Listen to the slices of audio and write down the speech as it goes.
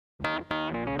Today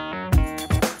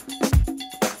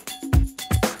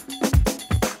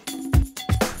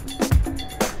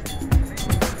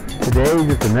is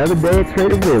just another day at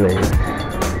Trader Village.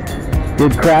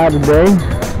 Good crowd today.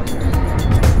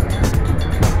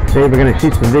 Today we're going to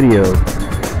shoot some videos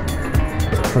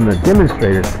from the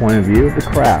demonstrator's point of view of the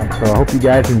crowd. So I hope you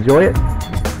guys enjoy it.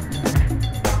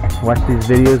 Watch these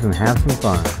videos and have some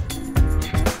fun.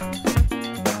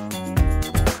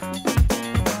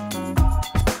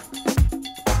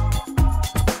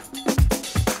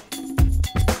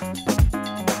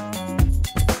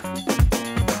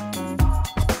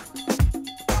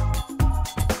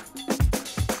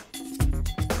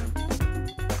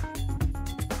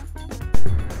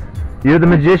 You're the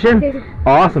magician?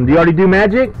 Awesome. Do you already do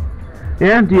magic?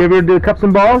 Yeah? Do you ever do cups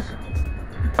and balls?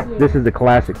 Yeah. This is the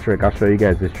classic trick. I'll show you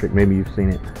guys this trick. Maybe you've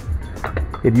seen it.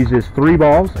 It uses 3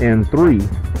 balls and 3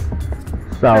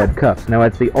 solid cups. Now,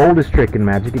 it's the oldest trick in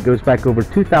magic. It goes back over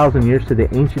 2,000 years to the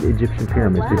ancient Egyptian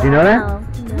pyramids. Did you know that?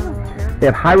 No. They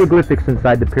have hieroglyphics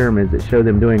inside the pyramids that show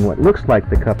them doing what looks like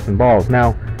the cups and balls.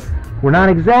 Now, we're not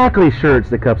exactly sure it's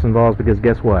the cups and balls because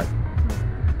guess what?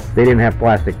 They didn't have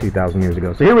plastic 2,000 years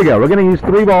ago. So here we go. We're going to use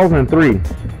 3 balls and 3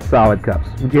 solid cups.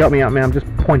 Would you help me out, ma'am? Just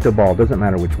point a ball. Doesn't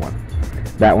matter which one.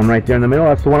 That one right there in the middle.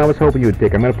 That's the one I was hoping you would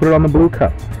pick. I'm going to put it on the blue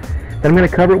cup. Then I'm going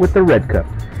to cover it with the red cup.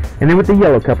 And then with the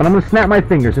yellow cup. And I'm going to snap my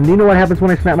fingers. And do you know what happens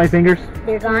when I snap my fingers?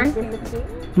 They're gone.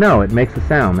 No, it makes a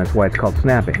sound. That's why it's called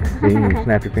snapping. See, you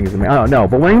snap your fingers. Oh, no.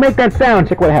 But when you make that sound,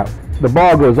 check what happens. The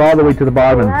ball goes all the way to the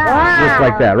bottom. And just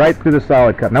like that. Right through the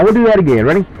solid cup. Now we'll do that again.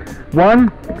 Ready?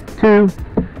 1, 2,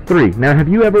 3. Now, have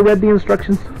you ever read the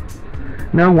instructions?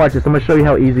 No? Watch this. I'm going to show you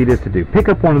how easy it is to do. Pick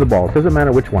up one of the balls. Doesn't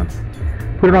matter which one.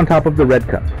 Put it on top of the red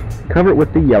cup. Cover it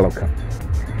with the yellow cup.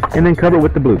 And then cover it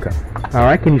with the blue cup.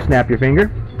 Alright, can you snap your finger?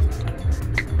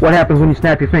 What happens when you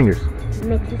snap your fingers? It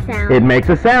makes a sound. It makes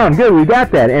a sound. Good, we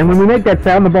got that. And when we make that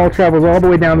sound, the ball travels all the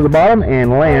way down to the bottom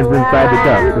and lands inside the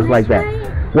cup. Just like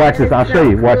that. Watch this. I'll show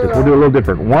you. Watch this. We'll do it a little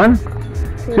different. 1,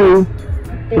 2,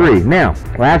 3. Now,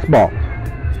 last ball.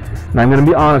 Now, I'm going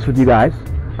to be honest with you guys.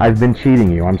 I've been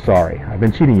cheating you. I'm sorry. I've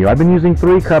been cheating you. I've been using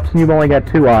 3 cups and you've only got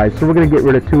 2 eyes. So we're going to get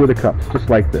rid of 2 of the cups, just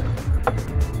like this.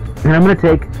 And I'm going to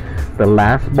take the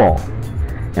last ball.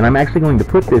 And I'm actually going to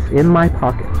put this in my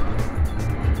pocket.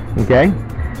 Okay?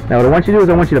 Now, what I want you to do is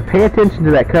I want you to pay attention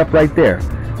to that cup right there.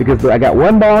 Because I got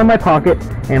 1 ball in my pocket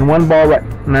and 1 ball right...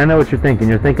 And I know what you're thinking.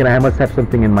 You're thinking I must have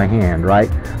something in my hand, right?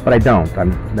 But I don't.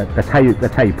 That's how you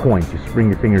point. You just bring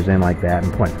your fingers in like that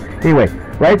and point. Anyway,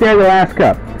 right there, the last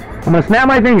cup. I'm going to snap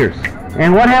my fingers.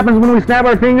 And what happens when we snap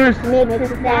our fingers? Makes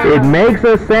a sound. It makes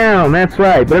a sound. That's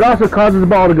right. But it also causes the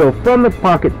ball to go from the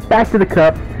pocket back to the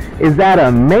cup. Is that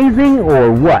amazing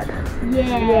or what?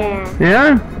 Yeah.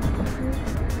 Yeah?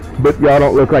 But y'all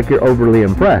don't look like you're overly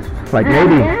impressed. Like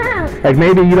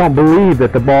maybe you don't believe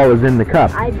that the ball is in the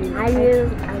cup. I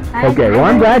do. Okay, well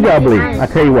I'm glad y'all believe. I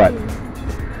tell you what.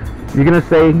 You're gonna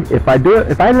say if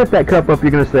I lift that cup up,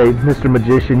 you're gonna say, Mr.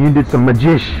 Magician, you did some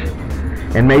magish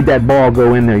and made that ball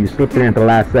go in there. You slipped it in at the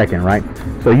last second, right?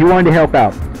 So you wanted to help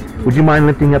out. Would you mind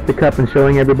lifting up the cup and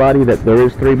showing everybody that there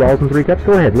is 3 balls and 3 cups?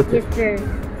 Go ahead, lift it. Yes, sir.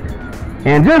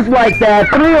 And just like that,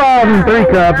 3 balls and 3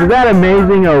 cups. Is that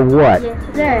amazing or what?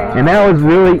 Yes, sir. And that was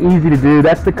really easy to do.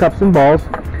 That's the cups and balls.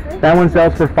 That one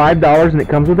sells for $5 and it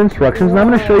comes with instructions. And I'm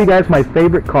going to show you guys my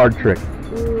favorite card trick.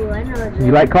 Ooh, I know that.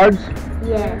 You like cards?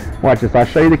 Yes. Watch this. I'll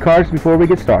show you the cards before we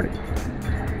get started.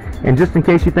 And just in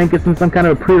case you think it's in some kind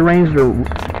of a prearranged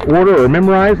order or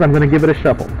memorized, I'm going to give it a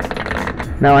shuffle.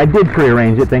 Now, I did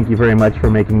prearrange it. Thank you very much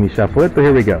for making me shuffle it. But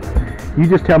here we go. You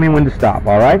just tell me when to stop,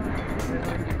 all right?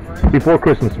 Before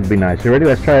Christmas would be nice. You ready?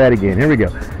 Let's try that again. Here we go.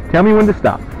 Tell me when to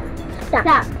stop.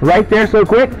 Stop. Right there, so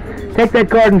quick. Take that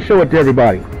card and show it to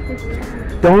everybody.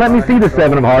 Don't let me see the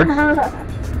 7 of hearts.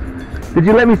 Did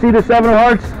you let me see the 7 of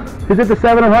hearts? Is it the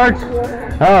 7 of hearts?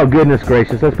 Oh, goodness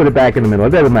gracious. Let's put it back in the middle.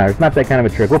 It doesn't matter. It's not that kind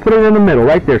of a trick. We'll put it in the middle,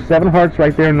 right there. 7 of hearts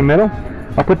right there in the middle.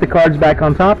 I'll put the cards back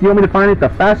on top. You want me to find it the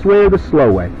fast way or the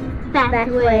slow way?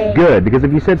 Fast way. Good, because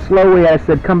if you said slow way, I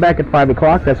said come back at 5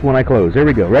 o'clock. That's when I close. Here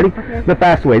we go. Ready? Okay. The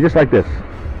fast way, just like this.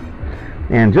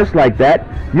 And just like that,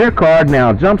 your card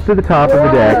now jumps to the top of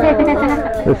the deck.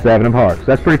 The 7 of hearts.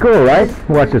 That's pretty cool, right?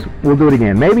 Watch this. We'll do it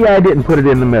again. Maybe I didn't put it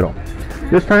in the middle.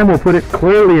 This time we'll put it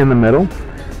clearly in the middle.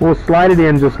 We'll slide it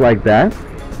in just like that.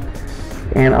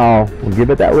 And we'll give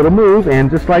it that little move.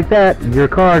 And just like that, your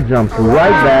card jumps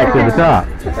right back to the top.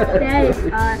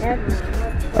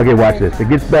 Okay, watch this. It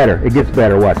gets better. It gets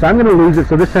better. Watch. So I'm going to lose it.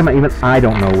 So this time I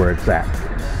don't know where it's at.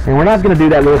 And we're not going to do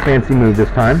that little fancy move this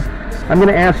time. I'm going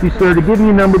to ask you, sir, to give me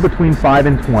a number between 5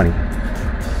 and 20.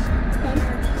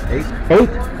 8.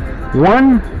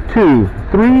 1, 2,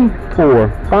 3,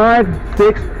 4, 5,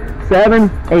 6, 7,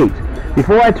 8.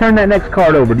 Before I turn that next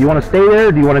card over, do you want to stay there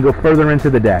or do you want to go further into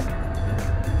the deck?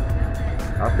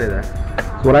 I'll stay there.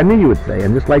 That's what I knew you would say.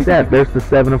 And just like that, there's the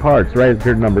 7 of hearts right at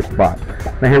your number spot.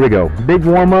 Now here we go. Big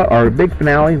warm-up, or big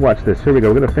finale. Watch this. Here we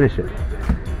go. We're going to finish it.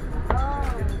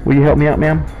 Will you help me out,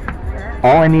 ma'am?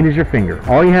 All I need is your finger.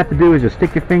 All you have to do is just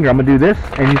stick your finger. I'm going to do this,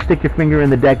 and you stick your finger in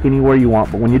the deck anywhere you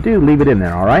want. But when you do, leave it in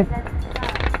there, all right?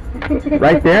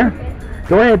 Right there.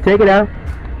 Go ahead, take it out.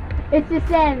 It's the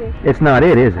 7. It's not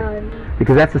it, is it?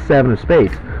 Because that's the 7 of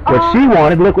spades. What she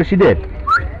wanted, look what she did.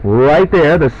 Right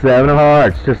there, the 7 of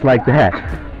hearts, just like that.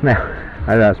 Now,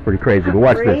 that's pretty crazy, but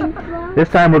watch this. This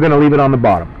time we're going to leave it on the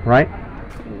bottom, right?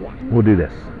 We'll do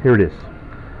this. Here it is.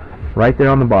 Right there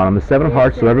on the bottom, the 7 of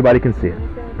hearts, so everybody can see it.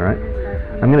 All right?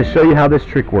 I'm going to show you how this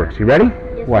trick works. You ready?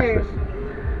 Watch this.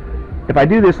 If I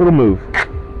do this little move,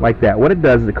 like that, what it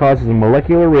does is it causes a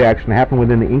molecular reaction to happen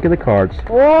within the ink of the cards.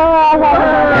 And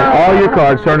all your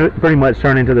cards pretty much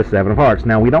turn into the 7 of hearts.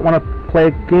 Now, we don't want to play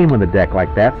a game with a deck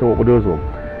like that, so what we'll do is we'll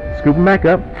scoop them back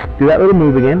up, do that little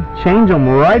move again, change them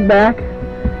right back,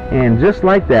 and just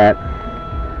like that,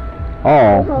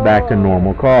 all back to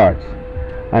normal cards.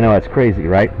 I know that's crazy,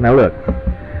 right? Now look,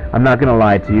 I'm not going to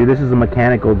lie to you, this is a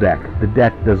mechanical deck. The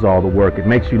deck does all the work. It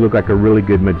makes you look like a really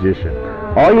good magician.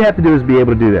 All you have to do is be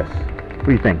able to do this. What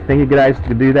do you think? Think you guys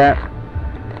could do that?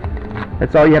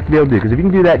 That's all you have to be able to do, because if you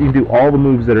can do that, you can do all the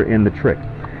moves that are in the trick.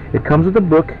 It comes with a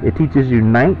book. It teaches you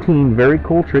 19 very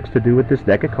cool tricks to do with this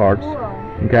deck of cards.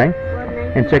 Okay?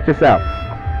 And check this out.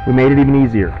 We made it even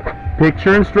easier.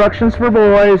 Picture instructions for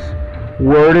boys,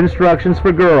 word instructions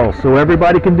for girls, so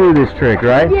everybody can do this trick,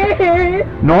 right? Yeah.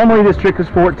 Normally this trick is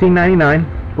 $14.99,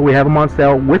 but we have them on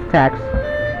sale with tax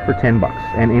for $10,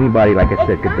 and anybody, like I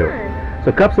said, could do it.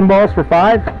 So cups and balls for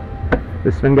 $5.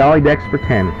 The Svengali deck's for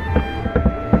 $10.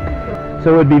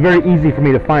 So it would be very easy for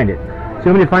me to find it. So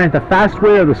you want me to find it the fast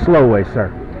way or the slow way,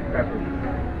 sir?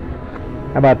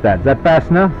 How about that? Is that fast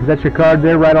enough? Is that your card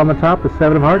there right on the top, the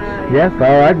 7 of hearts? Yes?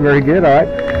 All right, very good, all right.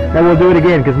 Now we'll do it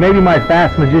again, because maybe my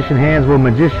fast magician hands were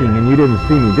magician and you didn't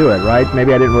see me do it, right?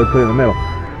 Maybe I didn't really put it in the middle.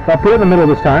 So I'll put it in the middle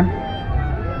this time.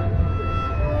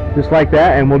 Just like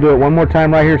that, and we'll do it one more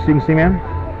time right here so you can see, ma'am.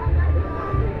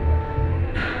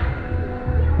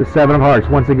 The 7 of hearts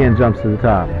once again jumps to the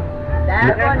top.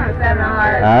 That one was 7 of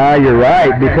hearts. Ah, you're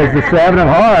right, because the 7 of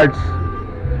hearts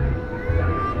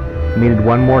needed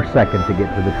one more second to get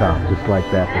to the top, just like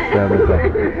that. The 7 of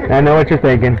hearts. I know what you're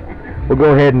thinking. We'll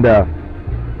go ahead and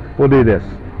we'll do this.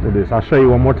 We'll do this. I'll show you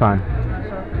one more time.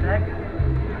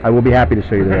 I will be happy to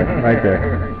show you that right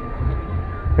there.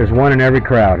 There's one in every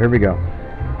crowd. Here we go.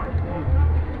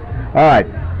 All right.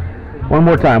 One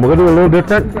more time. We're going to do it a little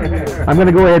different. I'm going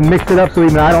to go ahead and mix it up so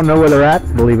even I don't know where they're at.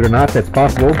 Believe it or not, that's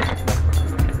possible.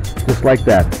 Just like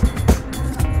that.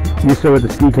 You saw with the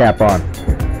ski cap on.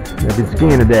 You've been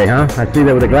skiing today, huh? I see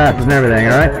that with the glasses and everything,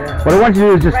 all right? What I want you to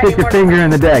do is just stick your finger in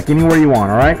the deck anywhere you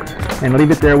want, all right? And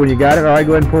leave it there when you got it. All right,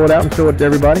 go ahead and pull it out and show it to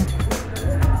everybody.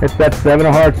 It's that 7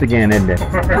 of hearts again, isn't it?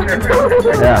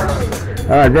 Yeah.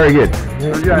 All right, very good.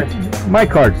 My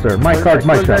card, sir. My card's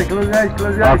my shot.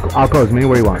 I'll close them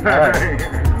anywhere you want.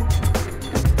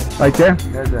 Right there?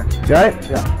 Got it?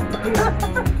 Yeah.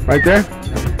 Right there?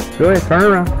 Go ahead, turn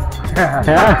around.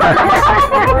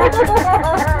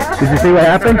 Did you see what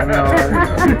happened?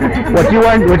 What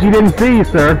you didn't see,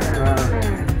 sir,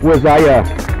 was I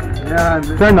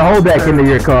turned the whole deck into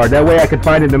your card. That way I could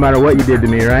find it no matter what you did to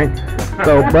me, right?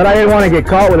 So, but I didn't want to get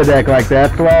caught with a deck like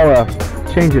that, so I'll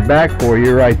change it back for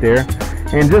you right there.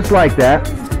 And just like that,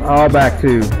 all back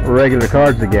to regular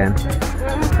cards again.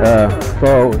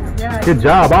 So, good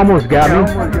job. Almost got me.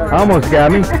 Almost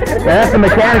got me. That's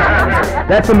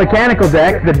a mechanical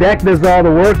deck. The deck does all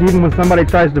the work. Even when somebody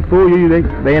tries to fool you,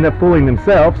 they end up fooling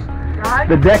themselves.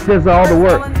 The deck does all the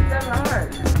work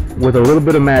with a little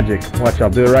bit of magic. Watch, I'll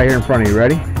do it right here in front of you.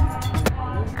 Ready?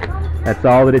 That's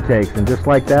all that it takes. And just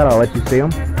like that, I'll let you see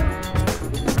them.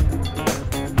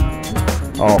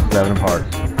 All 7 of hearts.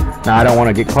 Now, I don't want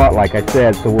to get caught, like I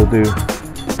said, so we'll do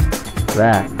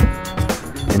that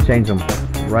and change them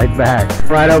right back.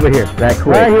 Right over here. That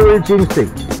quick. Right here, as you can see.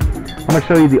 I'm going to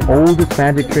show you the oldest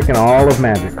magic trick in all of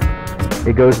magic.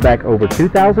 It goes back over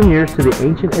 2,000 years to the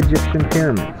ancient Egyptian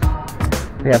pyramids.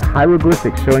 They have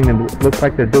hieroglyphics showing them look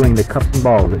like they're doing the cups and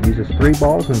balls. It uses 3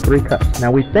 balls and 3 cups.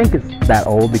 Now, we think it's that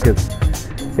old because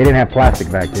they didn't have plastic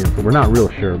back then, so we're not real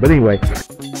sure. But anyway,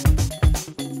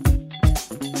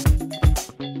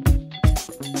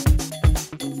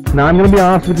 now I'm going to be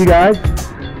honest with you guys.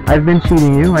 I've been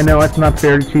cheating you. I know it's not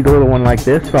fair to cheat a little one like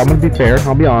this, so I'm going to be fair.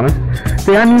 I'll be honest.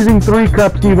 See, I'm using 3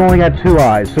 cups and you've only got 2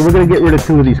 eyes, so we're going to get rid of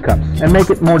 2 of these cups and make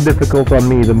it more difficult on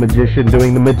me, the magician,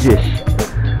 doing the magish.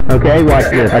 Okay, watch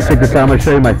this. I took this out. I'm going to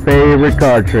show you my favorite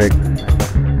card trick.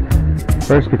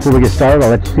 First, before we get started,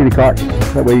 I'll let you see the cards.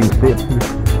 That way you can see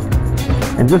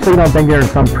it. And just so you don't think they're in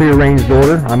some prearranged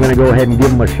order, I'm going to go ahead and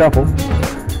give them a shuffle.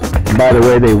 And by the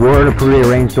way, they were in a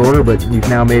prearranged order, but you've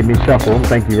now made me shuffle them.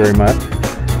 Thank you very much.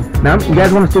 Now, you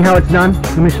guys want to see how it's done?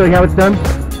 Let me show you how it's done.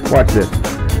 Watch this.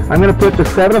 I'm going to put the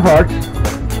 7 of hearts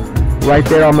right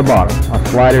there on the bottom. I'll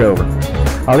slide it over.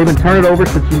 I'll even turn it over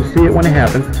so that you can see it when it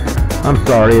happens. I'm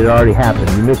sorry, it already happened.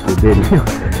 You missed it, didn't you?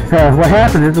 What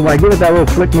happens is when I give it that little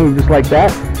flick move just like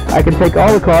that, I can take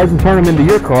all the cards and turn them into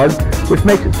your cards, which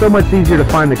makes it so much easier to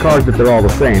find the cards if they're all the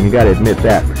same. You got to admit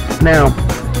that. Now,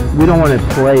 we don't want to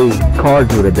play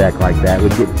cards with a deck like that.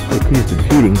 We'd get accused of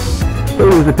cheating. So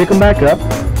we to pick them back up,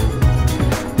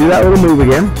 do that little move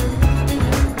again,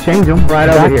 change them right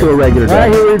over here. Back to a regular deck.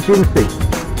 Right here, as you can see.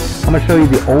 I'm going to show you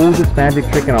the oldest magic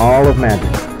trick in all of magic.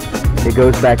 It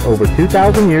goes back over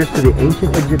 2,000 years to the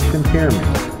ancient Egyptian pyramids.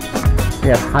 They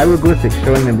have hieroglyphics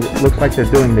showing them, it looks like they're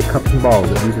doing the cups and balls.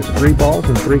 It uses 3 balls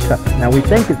and 3 cups. Now we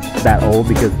think it's that old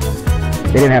because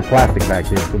they didn't have plastic back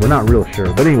then, so we're not real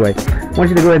sure. But anyway, I want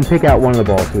you to go ahead and pick out one of the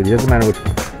balls with you. Doesn't matter which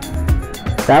one.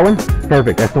 That one?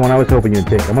 Perfect. That's the one I was hoping you'd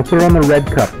pick. I'm going to put it on the red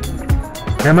cup.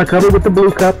 And I'm going to cover it with the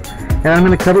blue cup. And I'm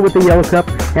going to cover it with the yellow cup.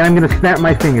 And I'm going to snap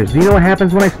my fingers. Do you know what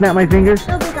happens when I snap my fingers?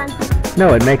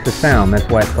 No, it makes a sound. That's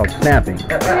why it's called snapping.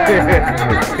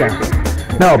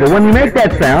 No, but when you make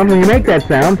that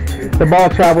sound, the ball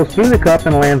travels through the cup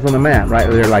and lands on the mat, right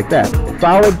there like that.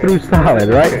 Solid through solid,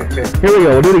 right? Here we go.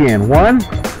 We'll do it again. 1,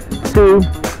 2,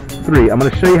 3. I'm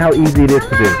going to show you how easy it is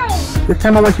to do. This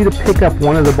time I want you to pick up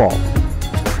one of the balls.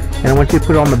 And I want you to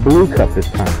put it on the blue cup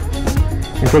this time.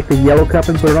 And take the yellow cup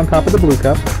and put it on top of the blue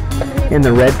cup. And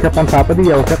the red cup on top of the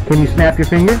yellow cup. Can you snap your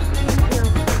fingers?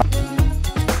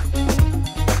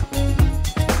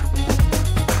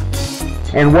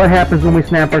 And what happens when we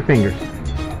snap our fingers?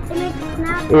 It makes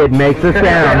a snap. It makes a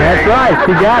sound. That's right.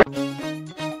 You got it.